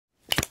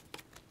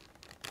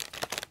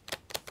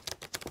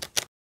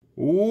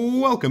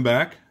Welcome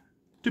back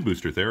to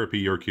Booster Therapy,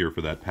 your cure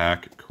for that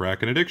pack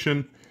crack and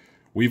addiction.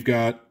 We've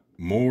got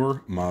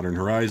more Modern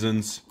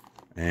Horizons,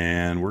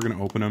 and we're going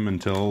to open them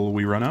until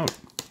we run out,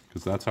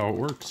 because that's how it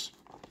works.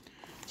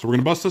 So we're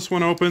going to bust this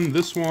one open.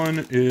 This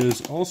one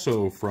is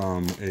also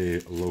from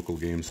a local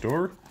game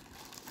store,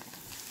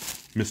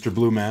 Mr.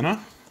 Blue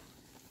Mana,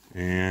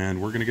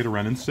 and we're going to get a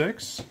Ren in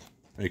 6,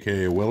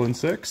 aka Will in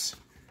 6,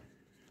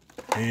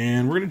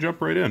 and we're going to jump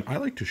right in. I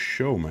like to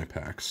show my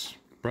packs.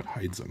 Brett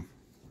hides them.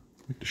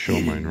 I like to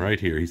show mine right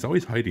here. He's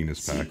always hiding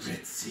his packs.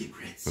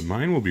 Secrets. But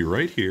mine will be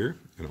right here,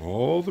 and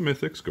all the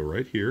mythics go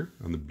right here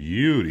on the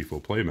beautiful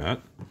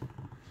playmat.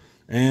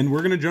 And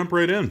we're going to jump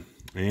right in.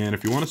 And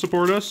if you want to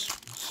support us,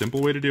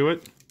 simple way to do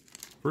it.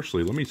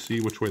 Firstly, let me see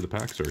which way the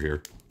packs are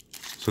here.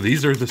 So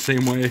these are the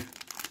same way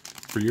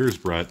for yours,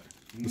 Brett.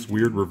 This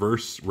weird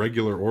reverse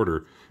regular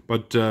order.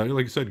 But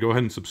like I said, go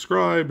ahead and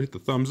subscribe, hit the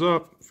thumbs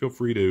up, feel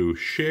free to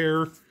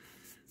share,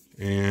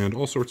 and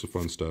all sorts of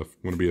fun stuff.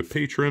 Want to be a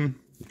patron?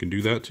 You can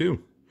do that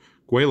too.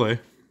 Gwele.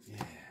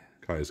 Yeah.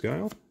 Kai's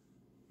Guile.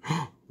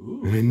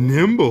 And a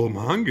nimble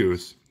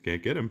mongoose.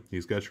 Can't get him.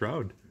 He's got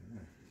Shroud.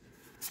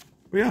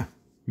 But yeah,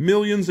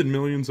 millions and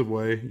millions of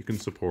ways you can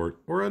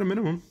support. Or at a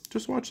minimum,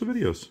 just watch the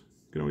videos.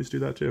 You can always do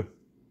that too.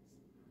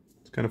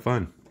 It's kind of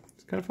fun.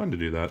 It's kind of fun to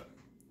do that.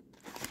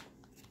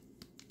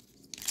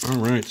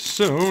 Alright,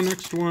 so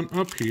next one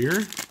up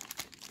here.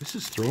 This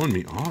is throwing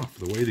me off,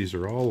 the way these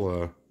are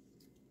all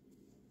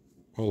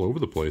over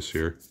the place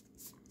here.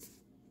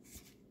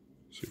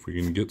 See if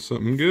we can get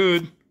something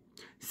good.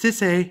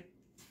 Sissay!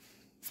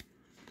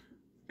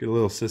 Get a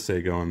little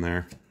Sissay going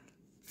there.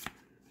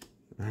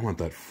 I want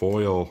that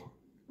foil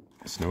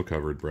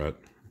snow-covered, Brett.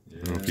 Yeah.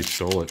 I don't know if you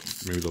stole it.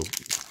 Maybe they'll...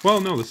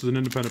 Well, no, this is an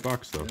independent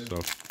box, though, so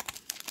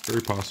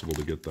very possible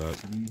to get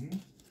that.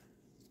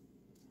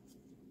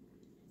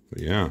 But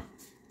yeah.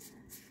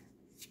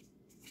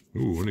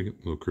 Ooh, what do you get?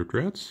 Little Crypt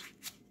Rats?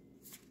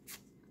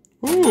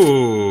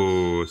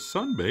 Oh,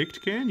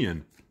 Sun-Baked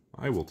Canyon.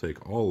 I will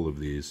take all of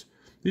these.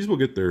 These will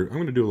get there. I'm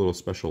going to do a little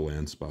special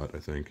land spot, I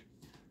think.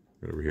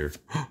 Right over here.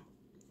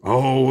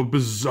 Oh, a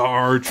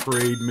bizarre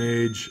trade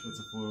mage. That's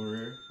a foil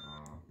rare.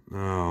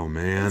 Oh,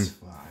 man.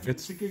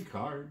 It's a good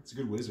card. It's a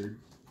good wizard.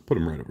 I'll put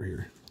him right over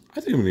here. I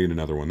think I'm going to need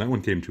another one. That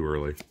one came too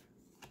early.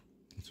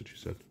 That's what you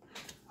said.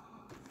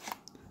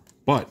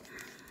 But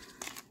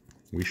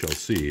we shall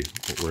see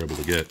what we're able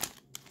to get.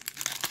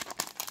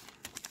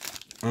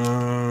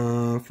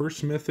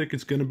 First mythic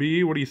it's going to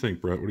be... What do you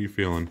think, Brett? What are you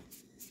feeling?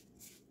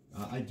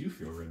 I do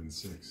feel Ren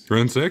 6.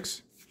 Ren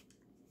 6?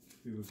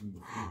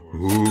 Before.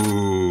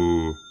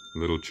 Ooh,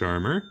 little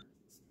Charmer.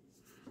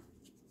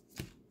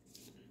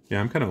 Yeah,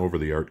 I'm kind of over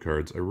the art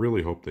cards. I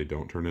really hope they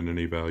don't turn in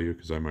any value,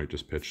 because I might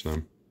just pitch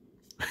them.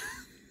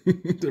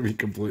 To be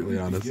completely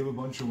honest. Give a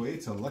bunch away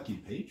to Lucky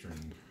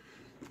Patron.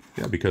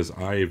 Yeah, because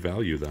I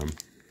value them.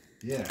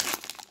 Yeah.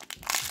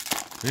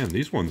 Man,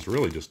 these ones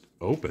really just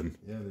open.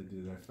 Yeah, they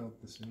did. I felt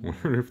the same. I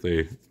wonder if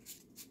they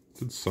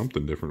did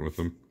something different with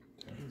them.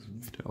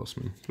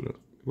 Talisman. Put a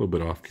little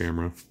bit off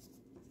camera.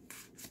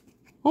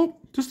 Oh,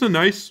 just a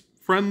nice,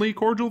 friendly,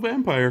 cordial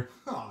vampire.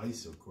 Oh,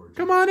 he's so cordial.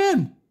 Come on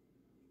in.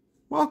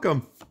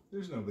 Welcome.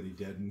 There's nobody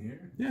dead in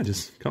here. Yeah,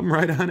 just come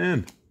right on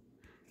in.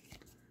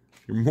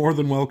 You're more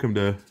than welcome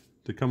to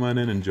come on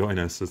in and join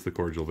us as the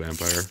cordial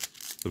vampire.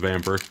 The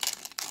vamper.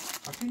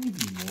 How can you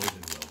be more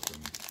than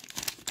welcome?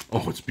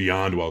 Oh, it's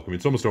beyond welcome.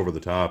 It's almost over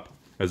the top.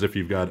 As if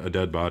you've got a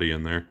dead body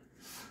in there.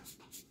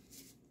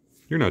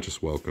 You're not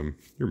just welcome.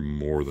 You're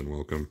more than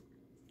welcome.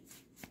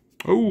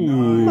 Oh,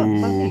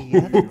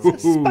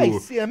 nice.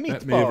 Spicy meatball.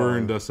 That may have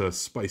earned us a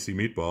spicy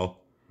meatball.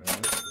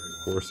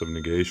 Force of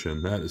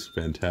negation. That is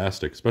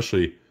fantastic,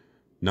 especially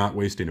not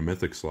wasting a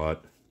mythic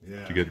slot.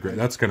 Yeah, to get great.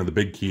 That's kind of the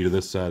big key to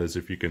this set, is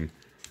if you can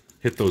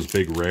hit those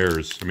big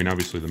rares. I mean,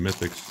 obviously the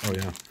mythics. Oh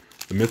yeah,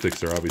 the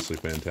mythics are obviously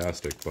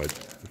fantastic, but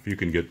if you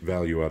can get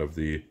value out of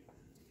the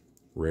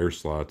rare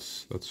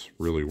slots, that's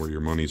really where your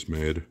money's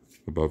made,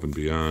 above and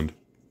beyond.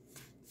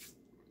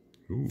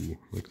 Ooh,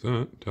 like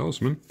that.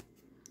 Talisman.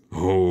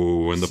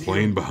 Oh, and the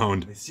plane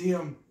bound. I see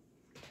him.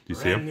 Do you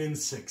see him? Ren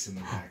 6 in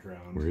the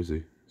background. Where is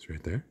he? He's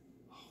right there.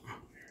 Oh,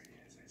 there he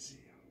is. I see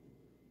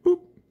him. Boop.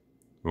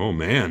 Oh,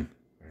 man.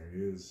 There he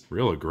is.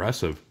 Real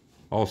aggressive.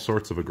 All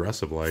sorts of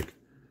aggressive-like.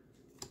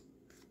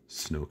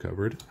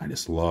 Snow-covered. I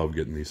just love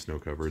getting these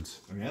snow-covereds.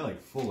 I mean, I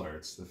like full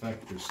arts. The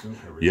fact that they're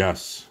snow-covered.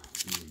 Yes.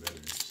 Is even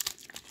better.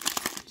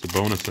 It's a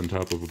bonus on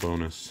top of a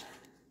bonus.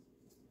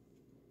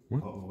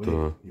 What wait.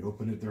 the... You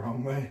opened it the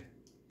wrong way.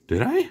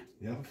 Did I?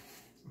 Yep.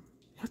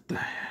 What the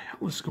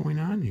hell is going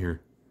on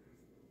here?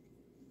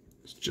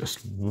 It's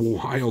just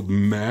wild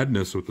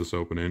madness with this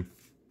opening.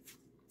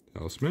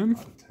 Talisman? A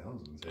lot of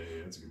talismans.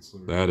 Hey, that's a good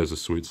sliver. That is a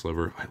sweet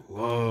sliver. I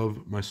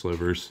love my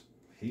slivers.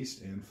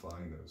 Haste and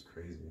flying, that was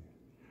crazy.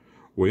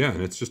 Well, yeah,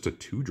 and it's just a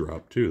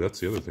 2-drop, too. That's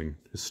the other thing.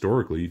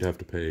 Historically, you'd have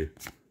to pay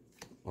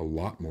a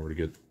lot more to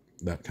get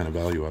that kind of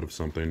value out of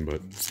something,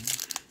 but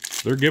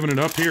they're giving it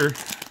up here.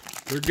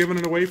 They're giving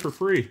it away for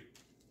free.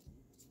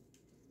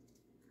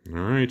 All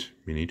right,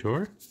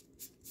 Minotaur.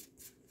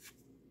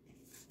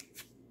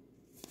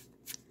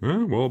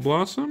 Well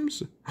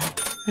blossoms.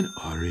 And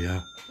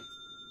Arya.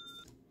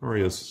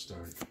 Arya's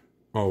Stark.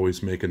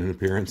 always making an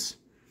appearance.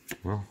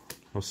 Well,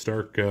 how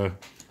Stark, I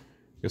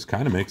guess,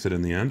 kind of makes it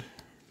in the end.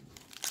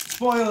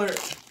 Spoiler!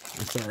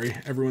 I'm sorry,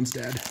 everyone's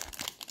dead.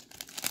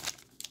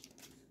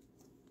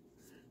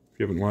 If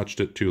you haven't watched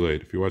it, too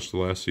late. If you watched the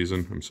last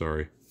season, I'm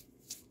sorry.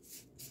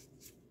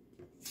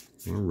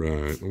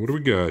 Alright, what do we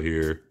got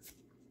here?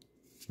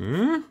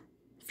 Huh?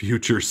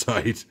 Future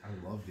Sight. I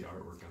love the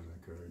artwork on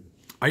that card.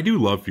 I do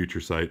love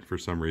Future Sight for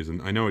some reason.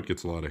 I know it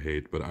gets a lot of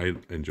hate, but I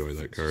enjoy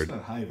that card. It's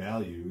not high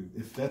value.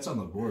 If that's on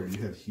the board,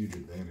 you have huge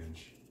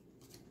advantage.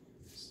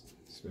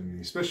 I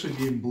mean, especially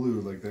being blue,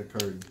 like that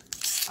card.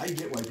 I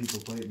get why people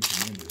play it in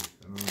Commander.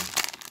 I don't know.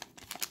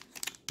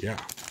 Yeah,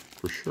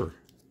 for sure.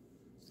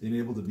 Being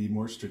able to be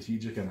more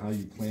strategic on how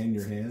you plan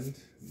your hand,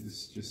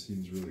 this just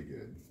seems really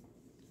good.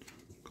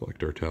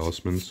 Collect our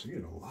talismans. You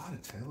get a lot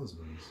of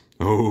talismans.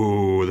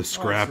 Oh, the it's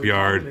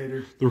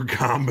scrapyard. Recombinator. The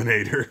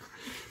Recombinator.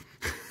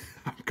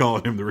 I'm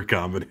calling him the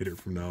Recombinator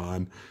from now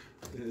on.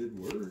 It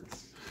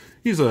works.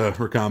 He's a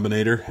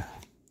Recombinator.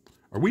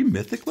 Are we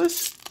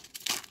mythicless?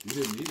 You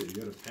didn't need it.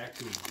 You got a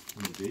passive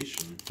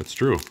negation. That's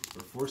true.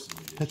 Or force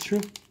negation. That's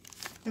true.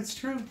 That's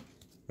true.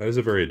 That is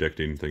a very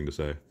addicting thing to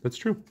say. That's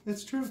true.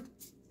 That's true.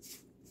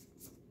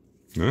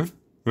 Huh?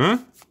 Huh?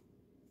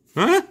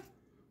 Huh?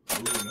 Ooh,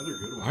 another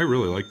good one. I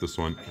really like this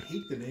one. I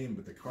hate the name,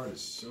 but the card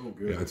is so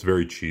good. Yeah, it's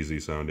very cheesy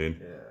sounding.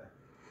 Yeah.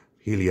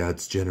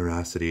 Heliod's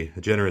generosity.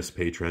 A generous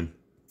patron.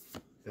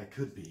 That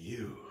could be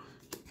you.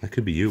 That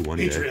could be you one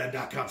day.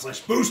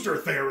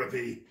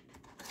 Patreon.com/boostertherapy.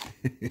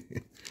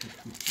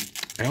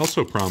 I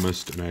also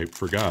promised, and I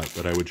forgot,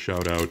 that I would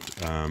shout out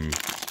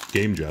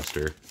Game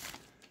Jester.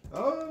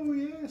 Oh,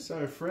 yes.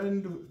 Our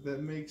friend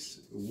that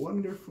makes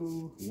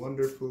wonderful,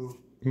 wonderful...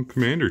 And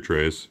Commander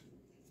trays.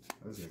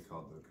 I was going to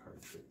call them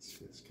card traits.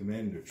 Yes,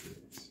 Commander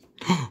traits.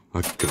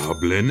 A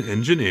Goblin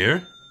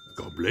Engineer.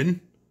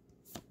 Goblin.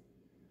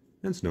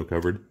 And snow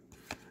covered.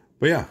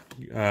 But yeah,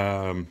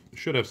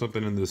 should have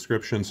something in the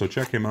description, so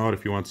check him out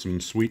if you want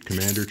some sweet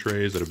Commander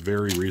trays at a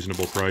very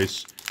reasonable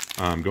price.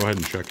 Go ahead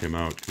and check him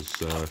out,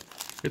 because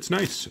it's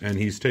nice, and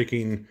he's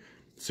taking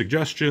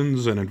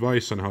suggestions and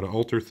advice on how to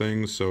alter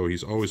things, so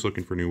he's always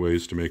looking for new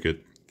ways to make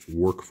it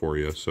work for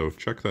you, so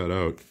check that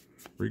out.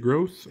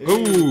 Regrowth?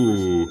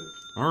 Oh!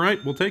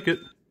 Alright, we'll take it.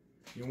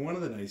 You know, one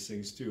of the nice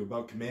things, too,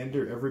 about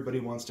Commander, everybody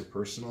wants to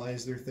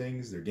personalize their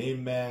things, their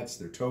game mats,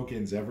 their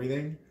tokens,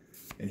 everything.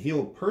 And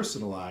he'll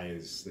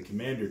personalize the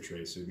Commander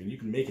tray, so I mean, you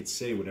can make it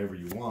say whatever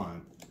you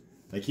want.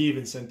 Like, he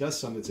even sent us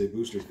some that say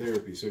Booster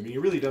Therapy, so I mean, he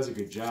really does a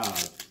good job.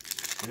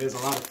 And there's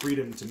a lot of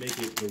freedom to make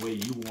it the way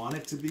you want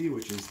it to be,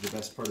 which is the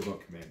best part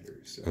about Commander.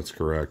 So. That's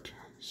correct.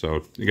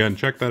 So, again,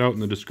 check that out in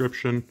the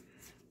description.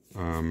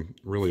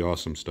 Really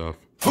awesome stuff.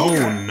 Oh,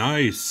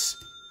 nice!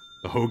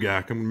 The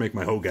Hogak. I'm going to make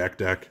my Hogak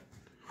deck.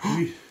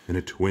 And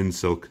a Twin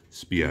Silk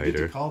You get to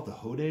Speehider. call it the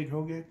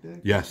Hogak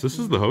deck? Yes, this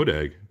is the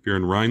Hodag. If you're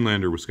in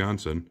Rhinelander,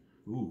 Wisconsin.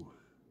 Ooh,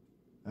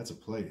 that's a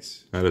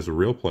place. That is a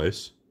real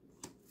place.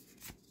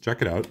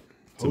 Check it out.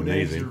 It's Hodags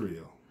amazing. are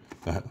real.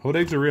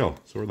 Hodags are real.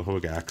 So are the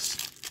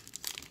Hogaks.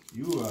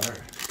 You are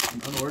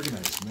an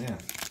unorganized man.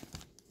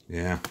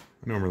 Yeah,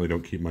 I normally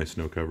don't keep my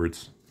snow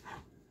covereds.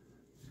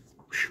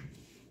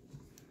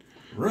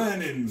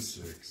 Run in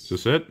 6. Is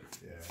this it?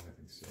 Yeah, I think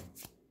so.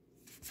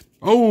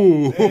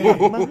 Oh!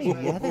 Mamma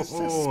mia, that's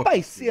a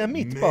spicy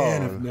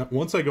meatball. Man,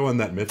 once I go on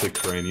that mythic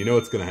train, you know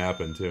what's going to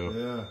happen, too.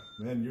 Yeah,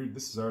 man,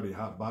 this is already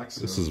hot box.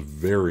 This is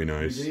very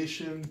nice.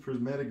 Irrigation,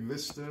 Prismatic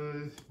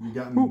Vista. You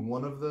gotten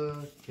one of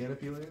the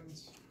Canopy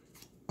lands?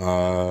 Yeah.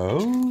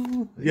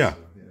 So, yeah.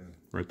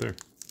 Right there.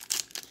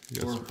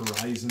 Yes. Or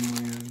Horizon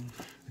land.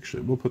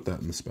 Actually, we'll put that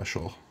in the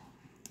special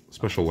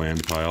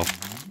land pile.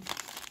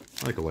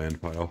 I like a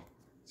land pile.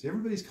 See,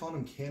 everybody's calling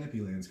them Canopy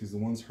lands because the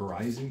one's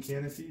Horizon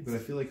Canopy, but I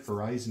feel like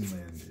Horizon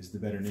land is the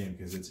better name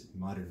because it's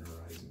Modern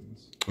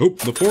Horizons. Oh,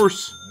 the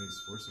Force!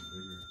 Nice, Force of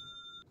Vigor.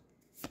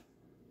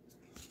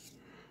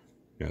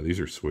 Yeah, these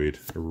are sweet.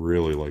 I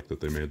really like that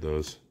they made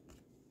those.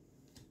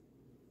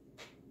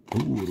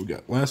 Ooh, what do we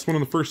got? Last one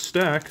on the first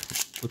stack.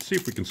 Let's see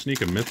if we can sneak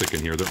a mythic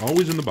in here. They're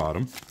always in the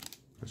bottom,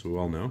 as we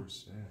all know.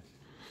 First stack.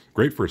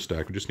 Great first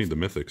stack. We just need the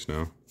mythics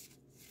now.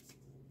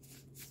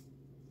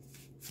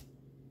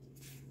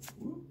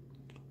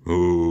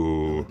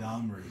 Ooh.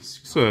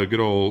 It's a good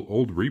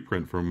old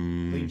reprint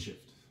from Plane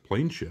Shift.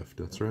 Plane Shift,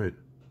 that's right.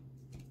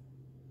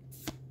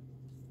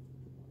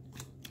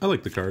 I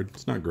like the card.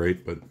 It's not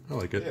great, but I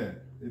like it. Yeah,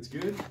 it's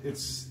good.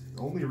 It's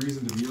the only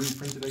reason to be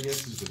reprinted, I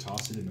guess, is to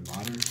toss it into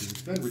Modern because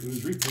it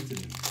was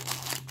reprinted in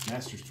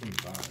Masters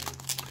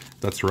 25.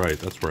 That's right.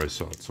 That's where I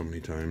saw it so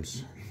many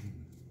times.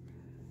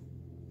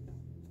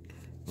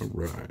 All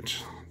right.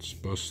 Let's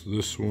bust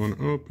this one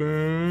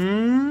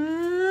open.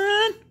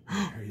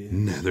 There he is.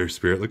 Nether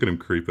Spirit. Look at him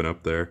creeping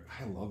up there.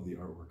 I love the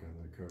artwork on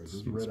that card.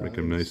 Those Let's red make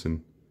him eyes. nice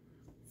and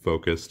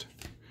focused.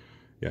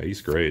 Yeah,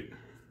 he's great.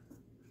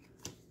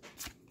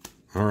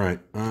 All right.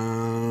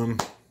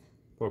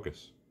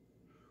 Focus.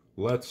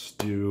 Let's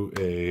do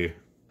a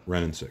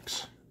Ren and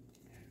 6.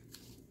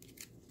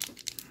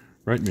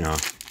 Right meow.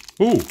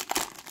 Ooh,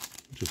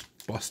 just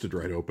busted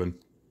right open.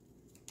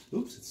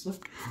 Oops, it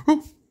slipped.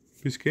 Oh,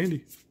 piece of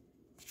candy.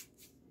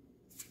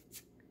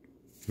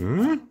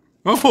 Huh?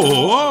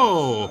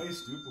 Oh, whoa!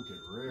 Nice duplicate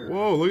rare.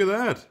 Whoa, look at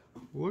that.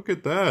 Look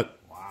at that.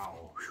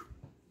 Wow.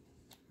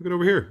 Look at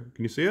over here.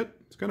 Can you see it?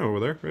 It's kind of over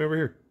there, right over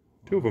here.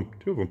 Two of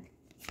them.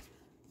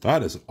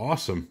 That is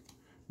awesome.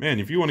 Man,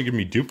 if you want to give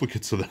me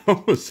duplicates of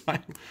those,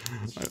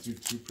 Let's just do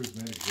 2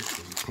 prismatic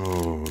vistas.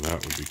 oh,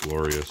 that would be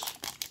glorious.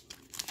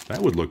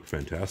 That would look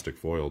fantastic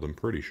foiled, I'm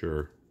pretty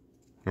sure.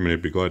 I mean,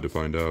 I'd be glad to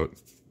find out.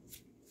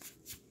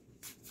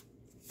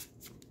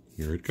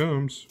 Here it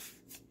comes.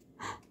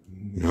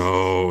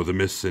 No, the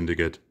Mist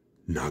Syndicate.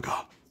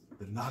 Naga.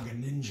 The Naga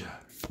Ninja.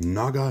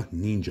 Naga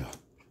Ninja.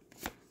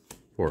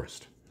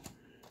 Forest.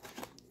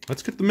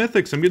 Let's get the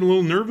mythics. I'm getting a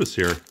little nervous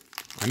here.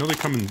 I know they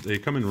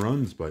come in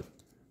runs, but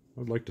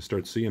I'd like to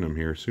start seeing them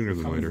here sooner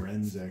than later.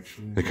 Wrens,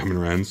 actually. They come in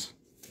Wrens.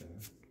 Yeah.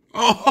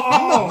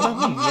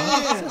 Oh,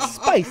 man! It's a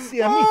spicy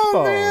meatball.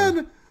 oh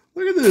man!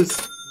 Look at this.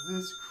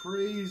 That's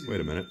crazy.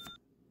 Wait a minute.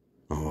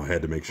 Oh, I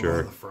had to make sure.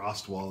 Oh, the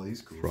Frostwalla,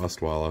 he's cool.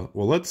 Frostwalla.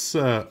 Well,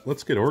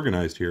 let's get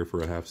organized here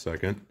for a half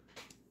second.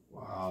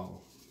 Wow.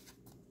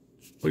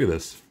 Look at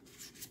this.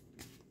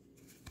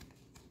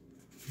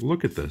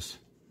 Look at this.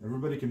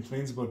 Everybody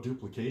complains about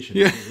duplication.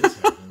 Yeah. Until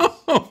this happens.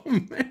 Oh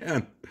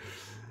man,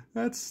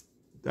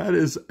 that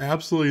is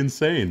absolutely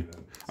insane.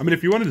 I mean,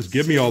 if you want to just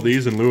give me all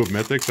these in lieu of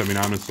mythics, I mean,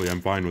 honestly,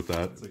 I'm fine with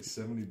that. It's like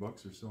 $70 or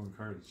so in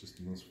cards just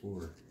in those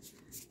 4.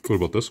 What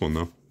about this one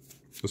though?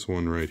 This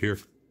one right here.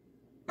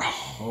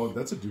 Oh,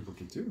 that's a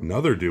duplicate too.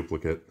 Another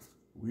duplicate.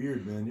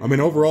 Weird, man. I mean,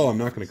 overall, I'm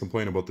not going to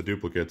complain about the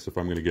duplicates if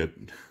I'm going to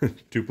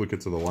get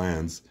duplicates of the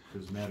lands.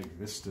 Prismatic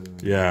Vista.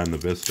 Yeah, and the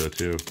Vista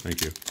too.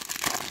 Thank you.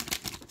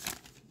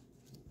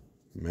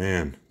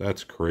 Man,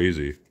 that's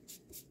crazy.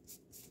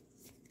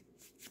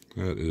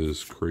 That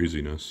is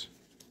craziness.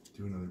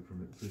 Do another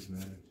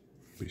prismatic.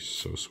 Be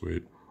so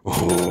sweet.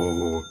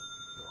 Oh,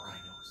 The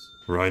Rhinos.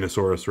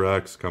 Rhinosaurus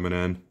Rex coming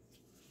in.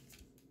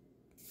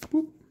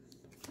 Boop.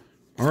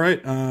 All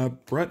right,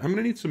 Brett, I'm going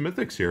to need some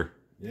mythics here.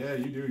 Yeah,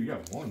 you do. You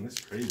got 1. That's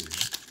crazy.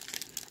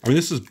 I mean,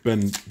 this has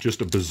been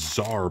just a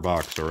bizarre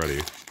box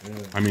already. Yeah.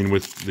 I mean,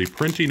 with the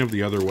printing of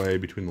the other way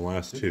between the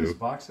last Did two. this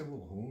box have a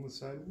little hole in the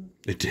side of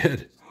it? It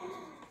did.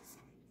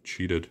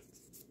 Cheated.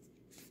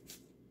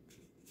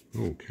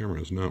 Oh, camera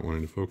is not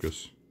wanting to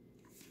focus.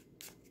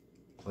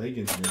 Plague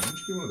Engineer. Didn't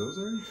you get one of those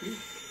already too?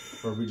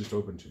 Or have we just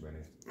opened too many?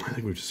 I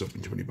think we've just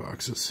opened too many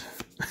boxes.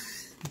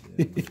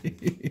 Yeah,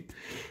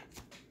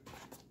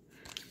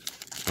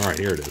 All right,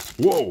 here it is.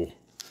 Whoa!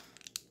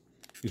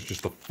 It's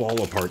just a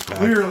fall apart pack.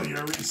 clearly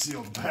a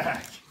resealed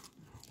pack.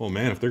 Oh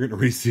man, if they're going to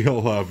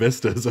reseal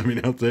Vistas, I mean,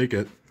 I'll take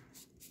it.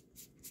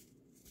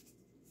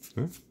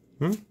 Huh?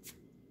 Huh?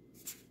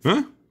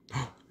 Huh?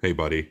 Hey,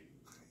 buddy.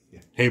 Yeah.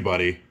 Hey,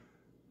 buddy.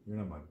 You're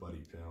not my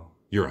buddy, pal.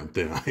 You're on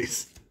thin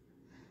ice.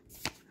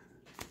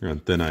 You're on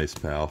thin ice,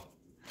 pal.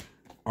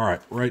 All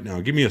right, right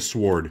now, give me a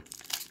sword.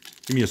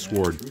 Give me a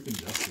sword. Truth and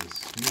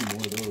Justice. We need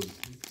more of those.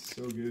 It's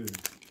so good.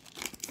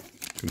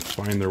 Can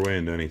find their way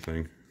into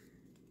anything.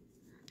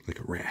 Like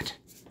a rat.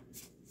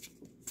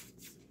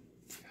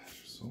 Gosh,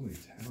 there's so many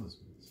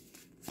talismans.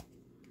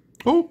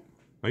 Oh,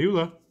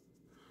 Ayula.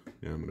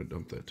 Yeah, I'm going to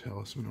dump that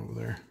talisman over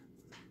there.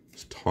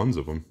 There's tons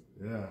of them.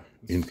 Yeah.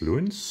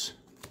 Influence.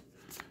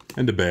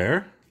 And a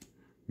bear.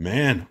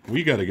 Man,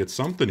 we got to get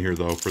something here,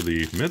 though, for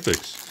the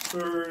mythics.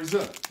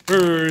 Urza.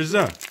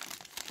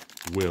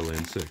 Urza. Will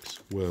in 6.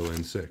 Will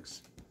in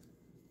 6.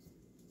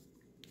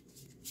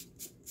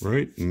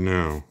 Right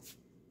now.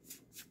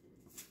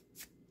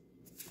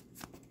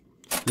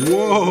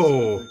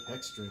 Whoa!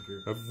 Hex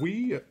Drinker. Have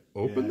we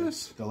opened Yeah,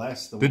 this? The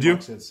Did one you?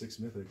 box had 6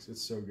 mythics.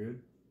 It's so good.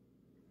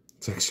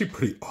 It's actually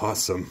pretty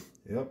awesome.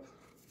 Yep.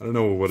 I don't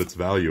know what its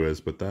value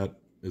is, but that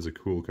is a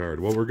cool card.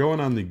 Well, we're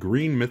going on the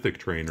green mythic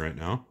train right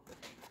now.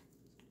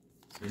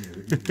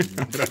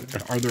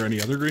 Are there any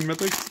other green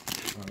mythics?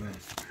 I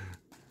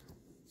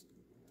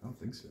don't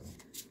think so.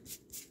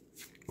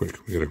 Quick,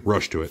 we gotta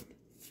rush to it.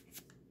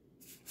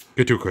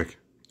 Get to it quick.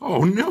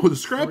 Oh no, the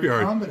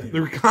scrapyard. The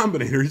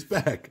Recombinator is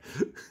back.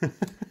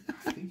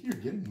 I think you're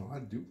getting a lot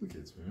of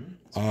duplicates, man.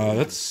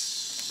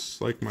 That's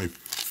like my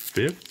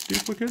 5th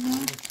duplicate now?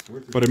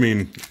 Worth it. But I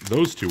mean,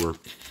 those two are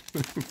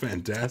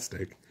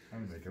fantastic.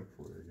 Trying to make up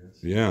for it, I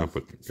guess. Yeah,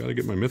 but gotta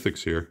get my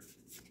mythics here.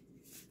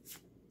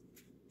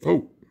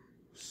 Oh.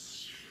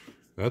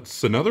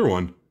 That's another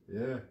one.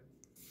 Yeah.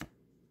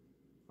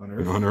 On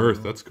Earth. On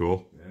Earth, that's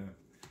cool. Yeah.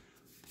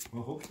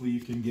 Well, hopefully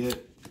you can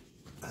get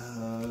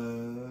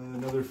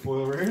another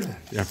foil rare then.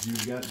 Yeah.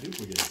 You've got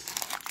duplicates.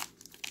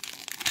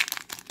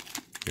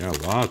 Yeah,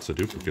 lots of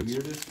The duplicates.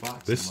 weirdest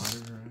box This,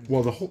 in Modern Horizons.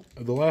 well,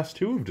 the last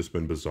two have just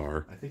been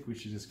bizarre. I think we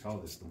should just call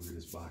this the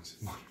weirdest box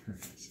in Modern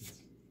Horizons.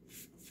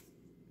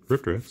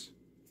 Rift Rats.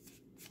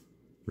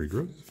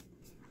 Regrowth.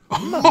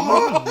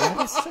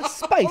 It's a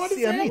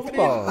spicy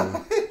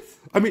meatball.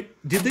 I mean,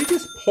 did they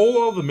just pull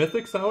all the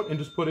mythics out and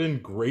just put in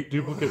great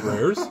duplicate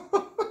rares?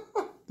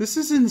 This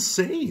is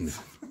insane.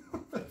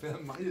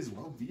 That might as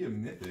well be a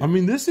mythic. I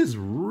mean, this is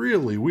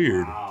really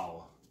weird.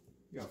 Wow.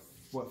 You got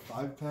what,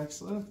 5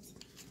 packs left?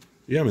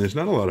 Yeah, I mean, there's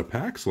not a lot of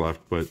packs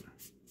left, but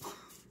I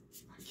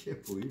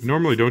can't believe it. I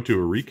normally don't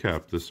do a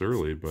recap this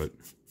early, but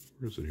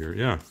where is it here?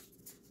 Yeah.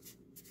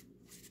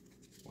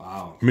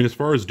 Wow. I mean, as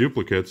far as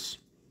duplicates,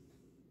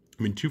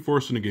 I mean, 2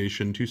 Force of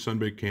Negation, 2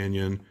 Sunbaked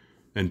Canyon,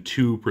 and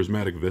 2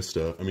 Prismatic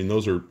Vista. I mean,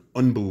 those are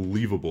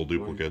unbelievable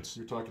duplicates.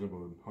 You're talking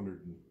about $150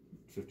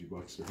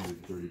 or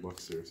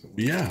 $130 there or something.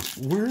 Yeah,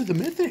 where are the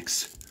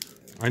mythics?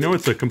 I know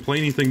it's a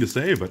complaining thing to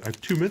say, but I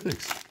have 2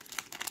 mythics.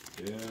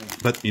 Yeah.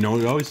 But, you know,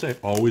 we always say,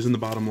 always in the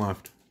bottom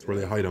left. That's where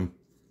they hide them.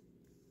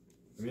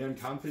 I mean, I'm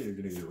confident you're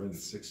going to get red and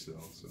 6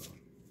 still, so.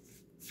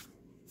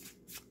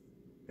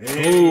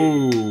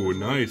 Oh,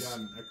 nice.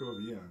 Echo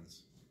of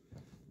Eons.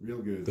 Real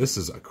good. This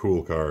is a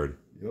cool card.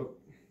 Yep.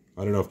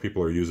 I don't know if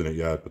people are using it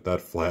yet, but that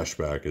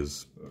flashback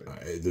is,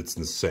 it's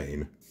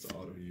insane. It's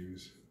auto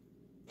use.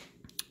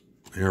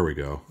 There we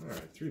go. All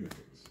right, 3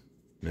 mythics.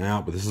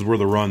 Now, but this is where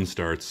the run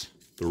starts.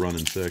 The run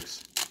in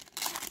 6.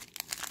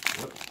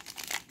 Yep.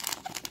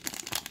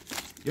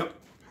 Yep.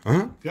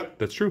 Uh-huh. Yep.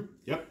 That's true.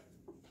 Yep.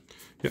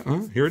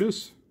 Yeah, here it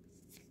is.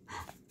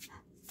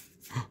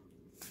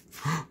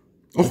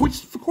 Oh,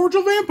 it's the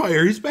Cordial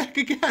Vampire. He's back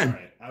again. All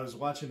right, I was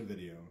watching a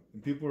video,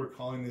 and people were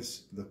calling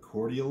this the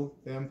Cordial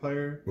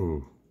Vampire.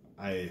 Ooh.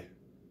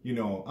 You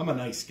know, I'm a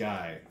nice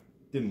guy.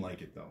 Didn't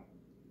like it, though.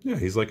 Yeah,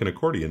 he's like an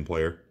accordion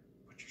player.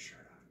 Put your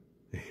shirt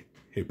on.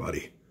 Hey,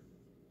 buddy.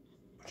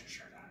 Put your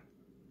shirt on.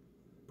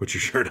 Put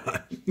your shirt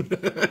on.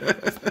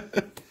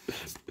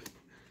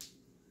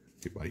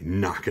 Hey, buddy,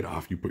 knock it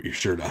off. You put your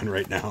shirt on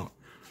right now.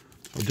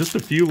 Just a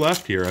few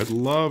left here. I'd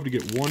love to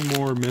get one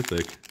more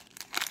mythic.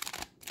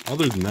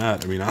 Other than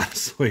that, I mean,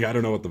 honestly, I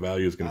don't know what the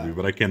value is going to be,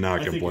 but I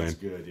cannot complain. I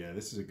think it's good, yeah.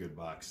 This is a good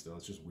box still.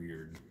 It's just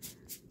weird.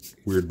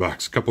 Weird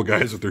box. Couple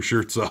guys with their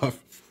shirts off.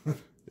 I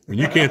mean,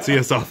 you can't see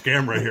us off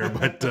camera here,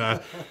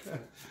 but...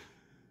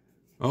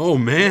 oh,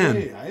 man.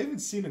 Hey, I haven't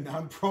seen a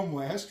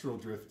non-promo Astral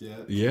Drift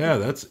yet. Yeah,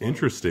 that's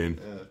interesting.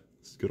 Yeah.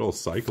 It's good old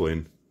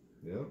cycling.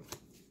 Yep.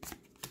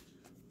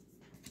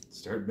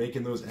 Start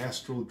making those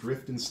Astral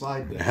Drift and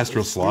Slide decks.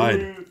 Astral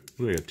Slide. What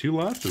do we got, 2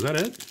 left? Is that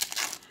it?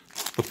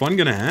 Is the fun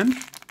going to end?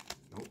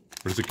 Nope.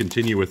 Or does it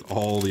continue with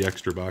all the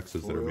extra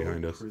boxes that are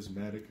behind us?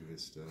 Prismatic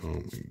Vista. Oh,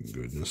 my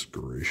goodness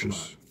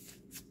gracious.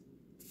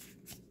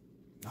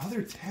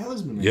 Another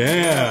Talisman.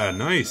 Yeah,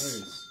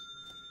 nice.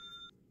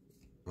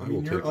 I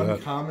mean, your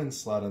uncommon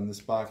slot on this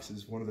box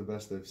is one of the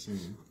best I've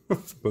seen.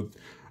 But,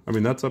 I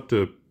mean, that's up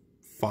to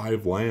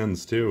 5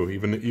 lands, too.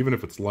 Even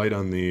if it's light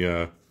on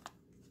the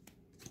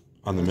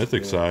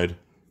mythic side.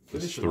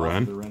 Finish the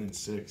Ren. The Ren in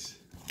 6.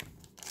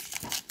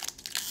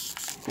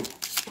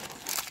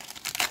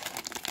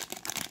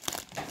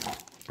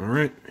 All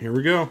right, here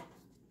we go.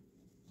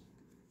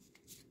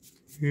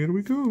 Here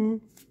we go.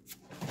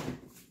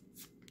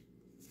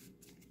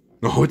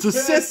 Oh, it's a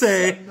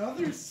Sissy!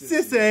 Another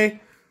Sissy. Sissy!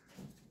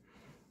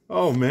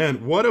 Oh,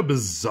 man, what a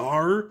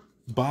bizarre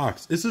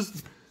box. This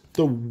is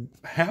the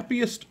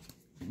happiest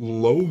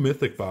low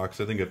mythic box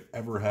I think I've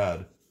ever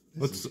had.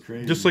 This is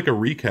crazy. Just like a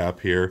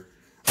recap here.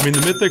 I mean, the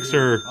mythics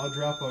are... I'll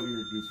drop out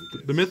your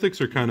duplicates. The mythics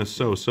are kind of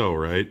so-so,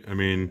 right? I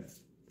mean,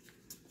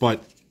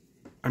 but,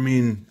 I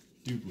mean...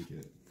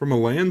 Duplicate. From a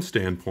land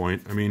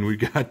standpoint, I mean, we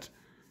got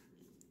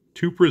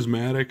 2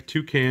 Prismatic,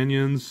 2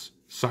 Canyons,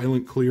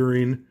 Silent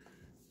Clearing,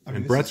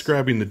 and Brett's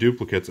grabbing the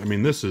duplicates. I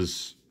mean, this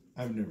is...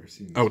 I've never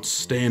seen this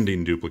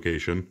outstanding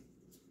duplication.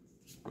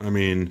 I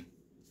mean,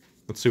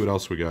 let's see what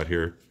else we got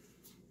here.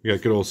 We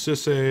got good old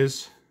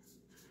Sissays.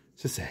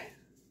 Sissay.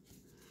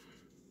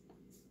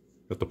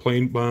 Got the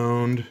Plain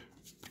Bound.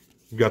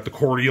 We got the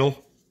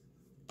Cordial.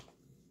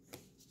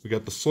 We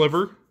got the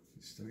Sliver.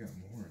 You still got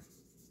more.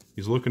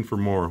 He's looking for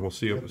more. We'll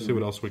see. See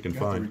what else we can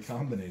find. The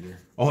Recombinator.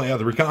 Oh yeah,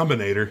 the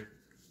Recombinator.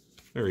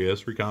 There he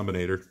is,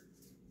 Recombinator.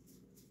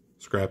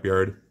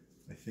 Scrapyard.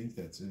 I think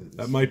that's it.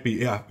 That might be,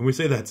 yeah. And we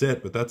say that's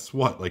it, but that's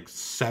what, like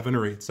 7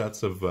 or 8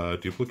 sets of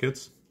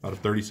duplicates out of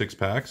 36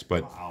 packs.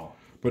 But, wow.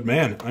 But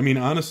man, I mean,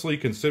 honestly,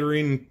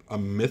 considering a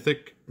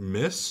mythic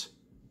miss,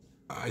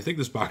 I think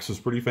this box is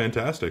pretty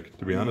fantastic,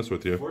 to be honest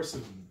with you.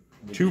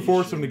 2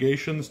 Force of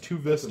Negations, 2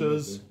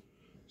 Vistas.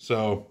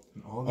 So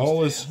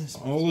all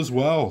is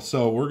well.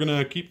 So we're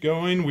gonna keep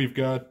going. We've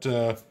got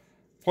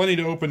plenty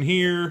to open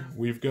here.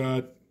 We've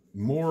got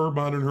more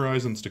Modern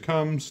Horizons to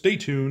come. Stay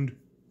tuned.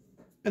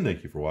 And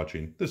thank you for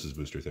watching. This is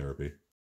Booster Therapy.